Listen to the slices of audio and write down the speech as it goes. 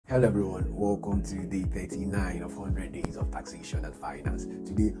Hello everyone, welcome to day 39 of 100 days of taxation and finance.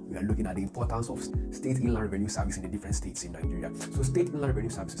 Today we are looking at the importance of state inland revenue service in the different states in Nigeria. So state inland revenue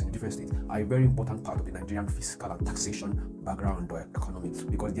services in the different states are a very important part of the Nigerian fiscal and taxation background or economy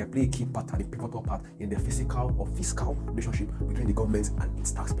because they play a key part and a pivotal part in the fiscal relationship between the government and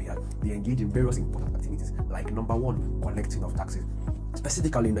its taxpayers. They engage in various important activities like number one, collecting of taxes.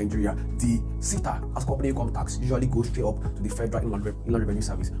 Specifically in Nigeria, the SITA as corporate income tax usually goes straight up to the federal inland revenue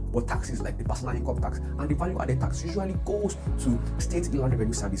service, but taxes like the personal income tax and the value added tax usually goes to state inland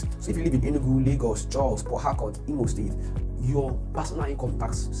revenue service. So if you live in Enugu, Lagos, Jos, Port Harcourt, Imo State, your personal income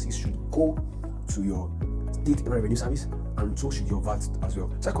taxes should go to your state inland revenue service, and so should your VAT as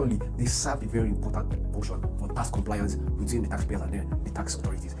well. Secondly, they serve a very important function for tax compliance between the taxpayers and then the tax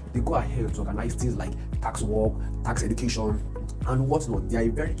authorities. They go ahead to organize things like tax work, tax education, and whatnot. They are a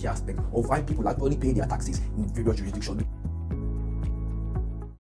very key aspect of why people actually pay their taxes in various jurisdictions.